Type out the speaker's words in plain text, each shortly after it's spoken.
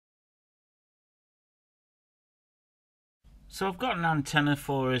So I've got an antenna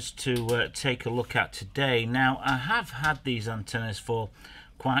for us to take a look at today. Now, I have had these antennas for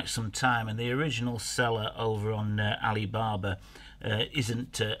quite some time, and the original seller over on Alibaba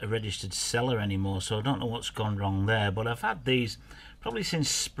isn't a registered seller anymore, so I don't know what's gone wrong there. But I've had these probably since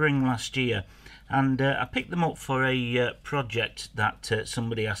spring last year, and I picked them up for a project that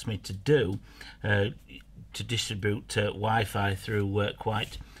somebody asked me to do to distribute Wi-Fi through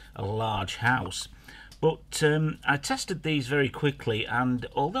quite a large house. But I tested these very quickly, and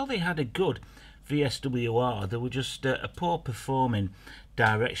although they had a good VSWR, they were just a poor performing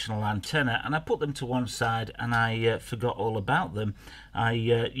directional antenna, and I put them to one side and I forgot all about them. I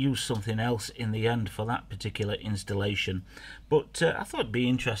used something else in the end for that particular installation, but I thought it'd be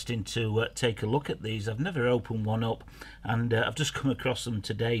interesting to take a look at these. I've never opened one up, and I've just come across them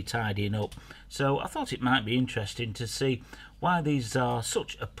today tidying up, so I thought it might be interesting to see why these are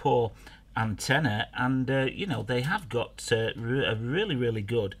such a poor antenna. And you know, they have got a really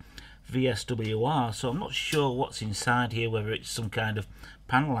good VSWR, so I'm not sure what's inside here, whether it's some kind of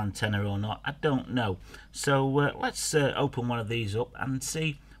panel antenna or not. I don't know. So let's open one of these up and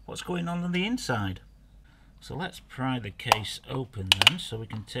see what's going on the inside. So let's pry the case open then, so we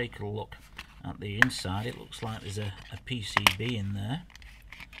can take a look at the inside. It looks like there's a PCB in there,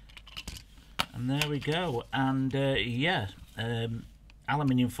 and there we go. And yeah,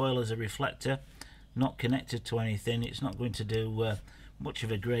 aluminium foil as a reflector, not connected to anything. It's not going to do much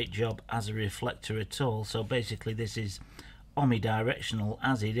of a great job as a reflector at all. So basically this is omnidirectional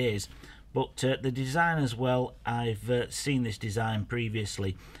as it is, but the design as well, I've seen this design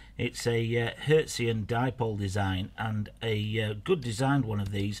previously. It's a Hertzian dipole design, and a good designed one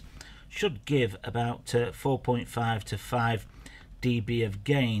of these should give about 4.5 to 5 dB of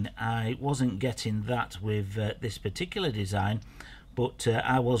gain. I wasn't getting that with this particular design, but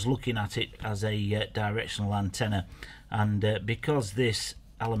I was looking at it as a directional antenna, and because this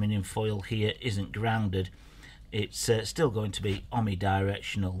aluminium foil here isn't grounded, it's still going to be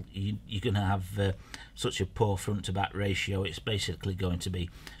omnidirectional. You're going to have such a poor front to back ratio. It's basically going to be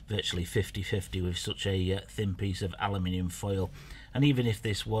virtually 50-50 with such a thin piece of aluminium foil. And even if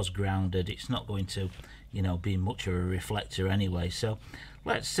this was grounded, it's not going to, you know, be much of a reflector anyway. So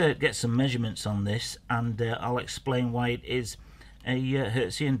let's get some measurements on this, and I'll explain why it is a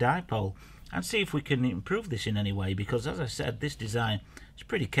Hertzian dipole, and see if we can improve this in any way, because as I said, this design is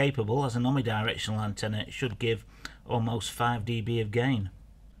pretty capable. As an omnidirectional antenna, it should give almost 5 dB of gain.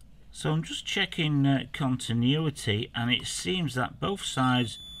 So I'm just checking continuity, and it seems that both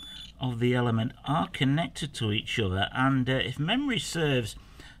sides of the element are connected to each other, and if memory serves,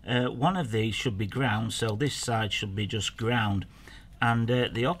 one of these should be ground, so this side should be just ground, and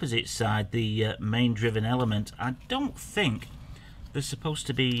the opposite side, the main driven element, I don't think they're supposed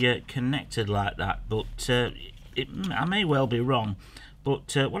to be connected like that, but I may well be wrong.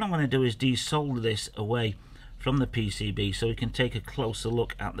 But what I'm going to do is desolder this away from the PCB so we can take a closer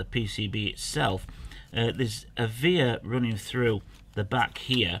look at the PCB itself. There's a via running through the back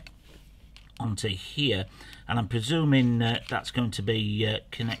here onto here, and I'm presuming that's going to be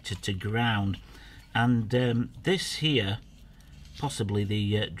connected to ground, and this here possibly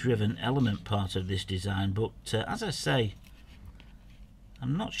the driven element part of this design, but as I say,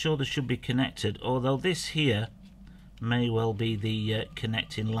 I'm not sure they should be connected, although this here may well be the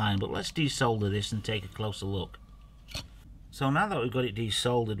connecting line. But let's desolder this and take a closer look. So now that we've got it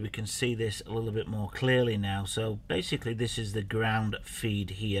desoldered, we can see this a little bit more clearly now. So basically this is the ground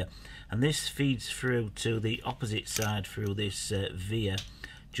feed here, and this feeds through to the opposite side through this via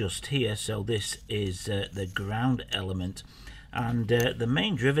just here. So this is the ground element, and the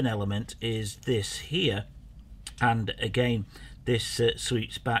main driven element is this here, and again this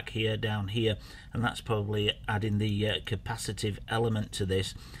sweeps back here down here, and that's probably adding the capacitive element to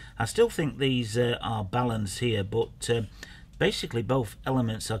this. I still think these are balanced here, but basically both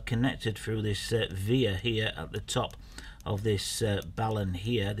elements are connected through this via here at the top of this balun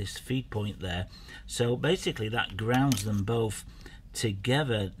here, this feed point there. So basically that grounds them both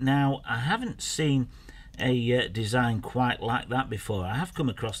together. Now, I haven't seen a design quite like that before. I have come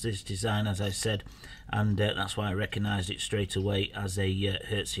across this design, as I said, and that's why I recognised it straight away as a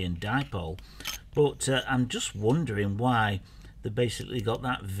Hertzian dipole. But I'm just wondering why they basically got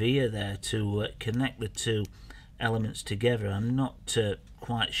that via there to connect the two elements together. I'm not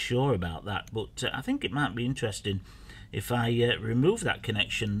quite sure about that, but I think it might be interesting if I remove that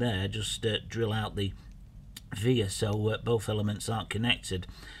connection there, just drill out the via, so both elements aren't connected,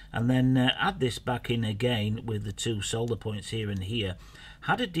 and then add this back in again with the two solder points here and here.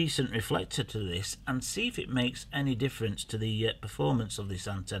 Add a decent reflector to this and see if it makes any difference to the performance of this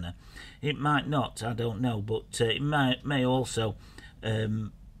antenna. It might not, I don't know, but it may also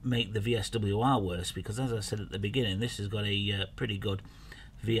make the VSWR worse, because as I said at the beginning, this has got a pretty good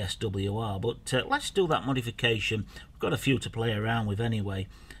VSWR. But let's do that modification. We've got a few to play around with anyway,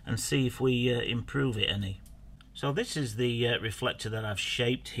 and see if we improve it any. So this is the reflector that I've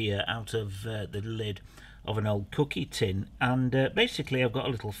shaped here out of the lid of an old cookie tin, and basically I've got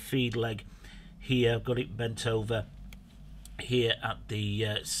a little feed leg here. I've got it bent over here at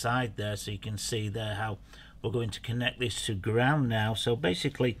the side there, so you can see there how we're going to connect this to ground now. So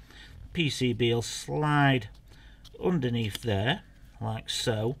basically PCB will slide underneath there like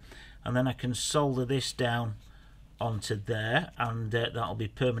so, and then I can solder this down onto there, and that'll be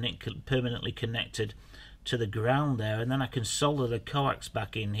permanently connected to the ground there, and then I can solder the coax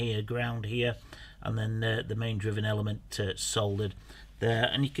back in here, ground here, and then the main driven element soldered there.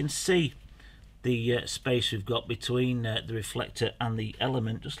 And you can see the space we've got between the reflector and the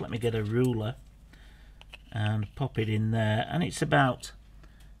element. Just let me get a ruler and pop it in there, and it's about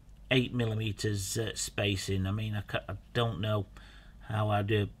 8mm spacing. I mean, I don't know how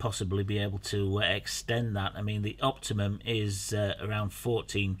I'd possibly be able to extend that. I mean, the optimum is around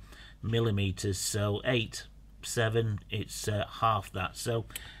 14mm, so 8, 7, it's half that, so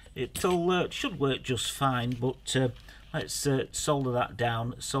it should work just fine. But let's solder that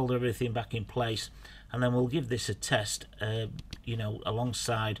down, solder everything back in place, and then we'll give this a test, you know,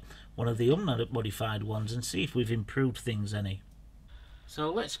 alongside one of the unmodified ones, and see if we've improved things any. So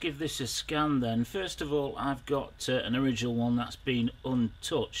let's give this a scan then. First of all, I've got an original one that's been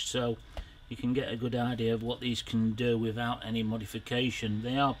untouched, so you can get a good idea of what these can do without any modification.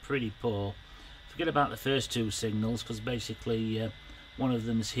 They are pretty poor. Forget about the first two signals, because basically one of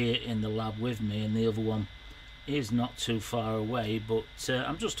them's here in the lab with me and the other one is not too far away, but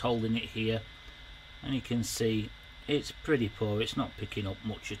I'm just holding it here, and you can see it's pretty poor. It's not picking up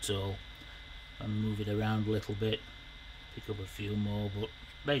much at all. I'll move it around a little bit, pick up a few more, but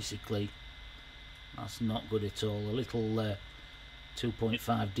basically that's not good at all. A little 2.5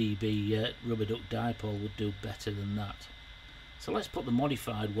 dB rubber duck dipole would do better than that. So let's put the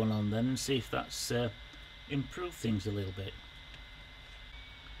modified one on then and see if that's improved things a little bit.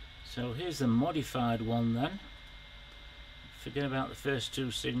 So here's the modified one then. Forget about the first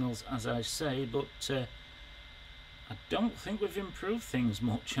two signals, as I say, but I don't think we've improved things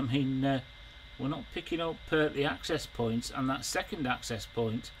much. I mean, we're not picking up the access points, and that second access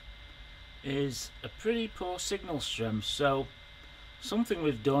point is a pretty poor signal strength, so something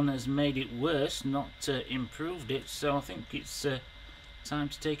we've done has made it worse, not improved it. So I think it's time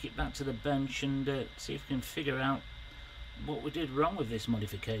to take it back to the bench and see if we can figure out what we did wrong with this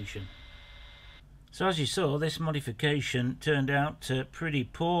modification. So as you saw, this modification turned out pretty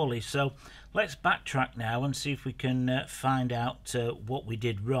poorly, so let's backtrack now and see if we can find out what we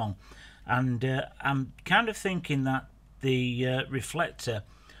did wrong. And I'm kind of thinking that the reflector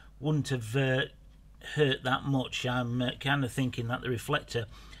wouldn't have hurt that much. I'm kind of thinking that the reflector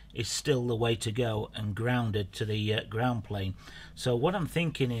is still the way to go and grounded to the ground plane. So what I'm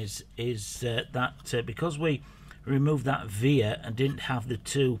thinking is that because we removed that via and didn't have the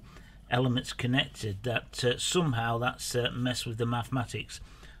two elements connected, that somehow that's messed with the mathematics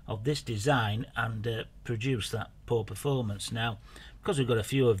of this design and produced that poor performance. Now, because we've got a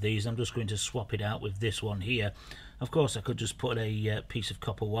few of these, I'm just going to swap it out with this one here. Of course, I could just put a piece of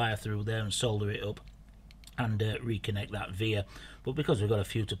copper wire through there and solder it up and reconnect that via, but because we've got a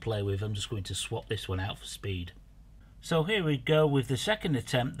few to play with, I'm just going to swap this one out for speed. So here we go with the second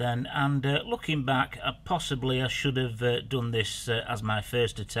attempt then, and looking back, possibly I should have done this as my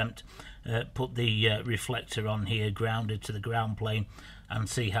first attempt, put the reflector on here grounded to the ground plane and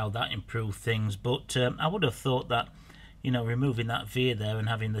see how that improved things. But I would have thought that, you know, removing that via there and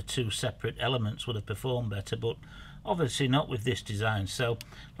having the two separate elements would have performed better, but obviously not with this design. So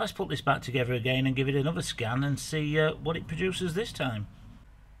let's put this back together again and give it another scan and see what it produces this time.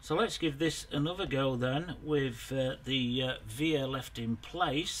 So let's give this another go then with the via left in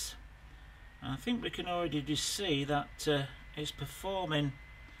place. I think we can already see that it's performing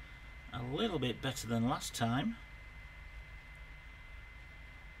a little bit better than last time.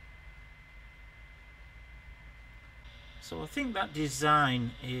 So I think that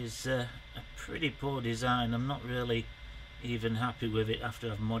design is a pretty poor design. I'm not really even happy with it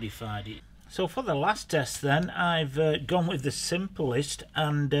after I've modified it. So for the last test then, I've gone with the simplest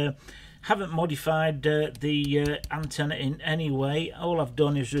and haven't modified the antenna in any way. All I've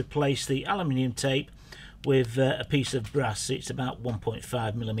done is replace the aluminium tape with a piece of brass. It's about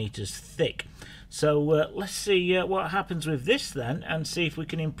 1.5 millimeters thick. So let's see what happens with this then, and see if we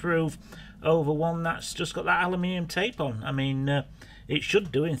can improve over one that's just got that aluminium tape on. I mean, it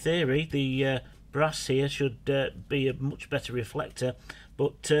should do in theory. The brass here should be a much better reflector,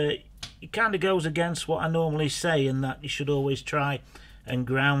 but it kind of goes against what I normally say, in that you should always try and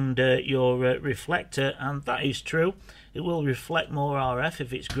ground your reflector, and that is true. It will reflect more RF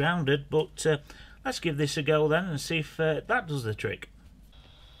if it's grounded, but let's give this a go then and see if that does the trick.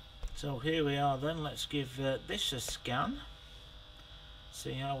 So here we are then. Let's give this a scan,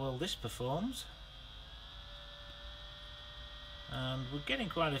 see how well this performs. And we're getting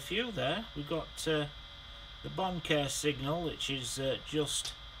quite a few there. We've got the bond care signal, which is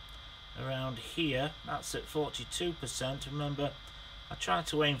just around here. That's at 42%. Remember, I try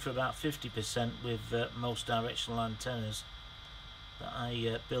to aim for about 50% with most directional antennas that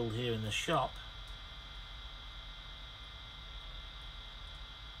I build here in the shop.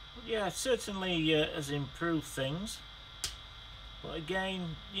 But yeah, it certainly has improved things. But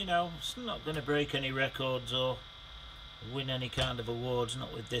again, you know, it's not going to break any records or win any kind of awards,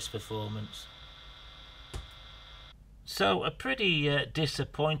 not with this performance. So a pretty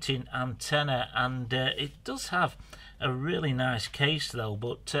disappointing antenna, and it does have a really nice case though,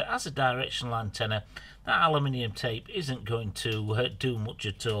 but as a directional antenna, that aluminium tape isn't going to do much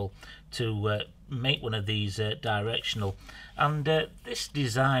at all to make one of these directional. And this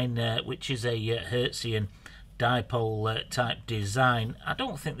design, which is a Hertzian dipole type design, I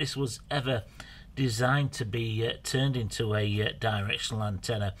don't think this was ever designed to be turned into a directional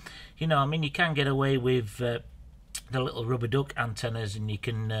antenna. You know, I mean, you can get away with the little rubber duck antennas, and you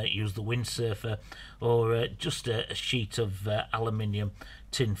can use the windsurfer, or just a sheet of aluminium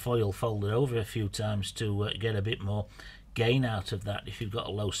tin foil folded over a few times to get a bit more gain out of that if you've got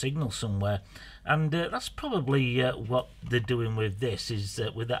a low signal somewhere. And that's probably what they're doing with this, is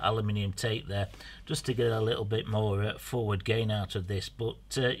with that aluminium tape there, just to get a little bit more forward gain out of this. But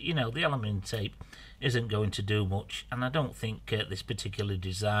you know, the aluminium tape isn't going to do much, and I don't think this particular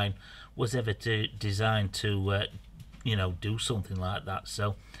design was ever designed to you know, do something like that.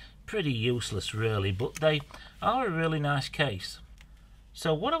 So pretty useless really, but they are a really nice case.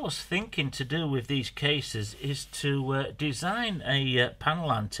 So what I was thinking to do with these cases is to design a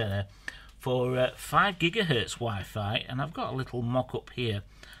panel antenna for 5 GHz Wi-Fi, and I've got a little mock-up here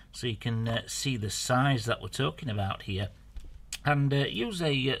so you can see the size that we're talking about here, and use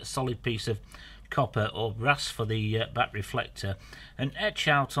a solid piece of copper or brass for the back reflector, and etch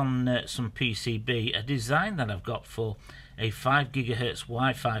out on some PCB a design that I've got for a 5 GHz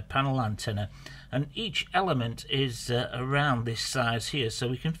Wi-Fi panel antenna, and each element is around this size here, so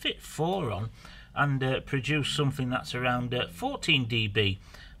we can fit 4 on and produce something that's around 14 dB,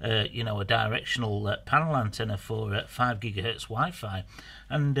 you know, a directional panel antenna for 5 GHz Wi-Fi,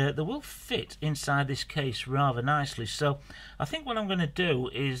 and they will fit inside this case rather nicely. So I think what I'm going to do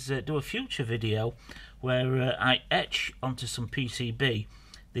is do a future video where I etch onto some PCB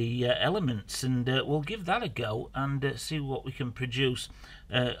the elements, and we'll give that a go and see what we can produce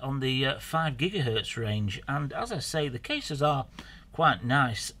on the 5 GHz range. And as I say, the cases are quite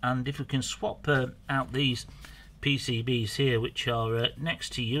nice, and if we can swap out these PCBs here, which are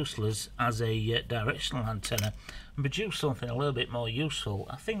next to useless as a directional antenna, and produce something a little bit more useful,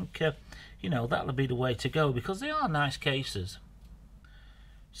 I think you know, that'll be the way to go, because they are nice cases.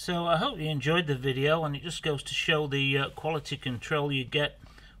 So I hope you enjoyed the video, and it just goes to show the quality control you get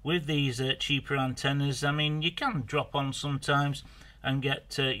with these cheaper antennas. I mean, you can drop on sometimes and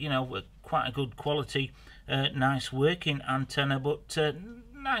get you know, quite a good quality nice working antenna, but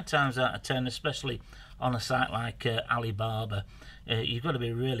 9 times out of 10, especially on a site like Alibaba, you've got to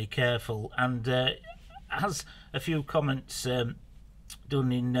be really careful. And as a few comments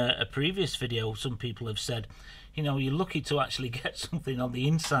done in a previous video, some people have said, you know, you're lucky to actually get something on the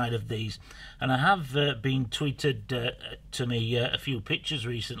inside of these. And I have been tweeted to me a few pictures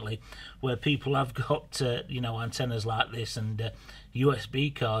recently where people have got you know, antennas like this and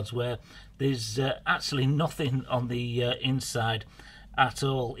USB cards where there's actually nothing on the inside at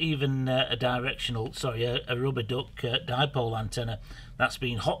all. Even a rubber duck dipole antenna that's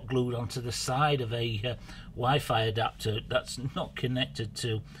been hot glued onto the side of a Wi-Fi adapter that's not connected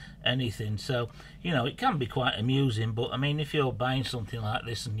to anything. So, you know, it can be quite amusing, but I mean, if you're buying something like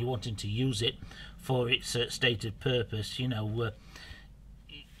this and you're wanting to use it for its stated purpose, you know,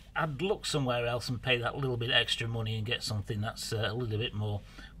 I'd look somewhere else and pay that little bit extra money and get something that's a little bit more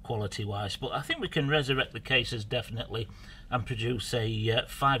quality wise. But I think we can resurrect the cases definitely and produce a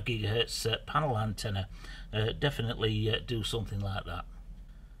 5 GHz panel antenna. Definitely do something like that.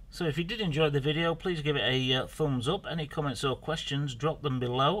 So if you did enjoy the video, please give it a thumbs up. Any comments or questions, drop them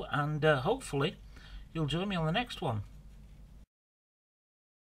below, and hopefully you'll join me on the next one.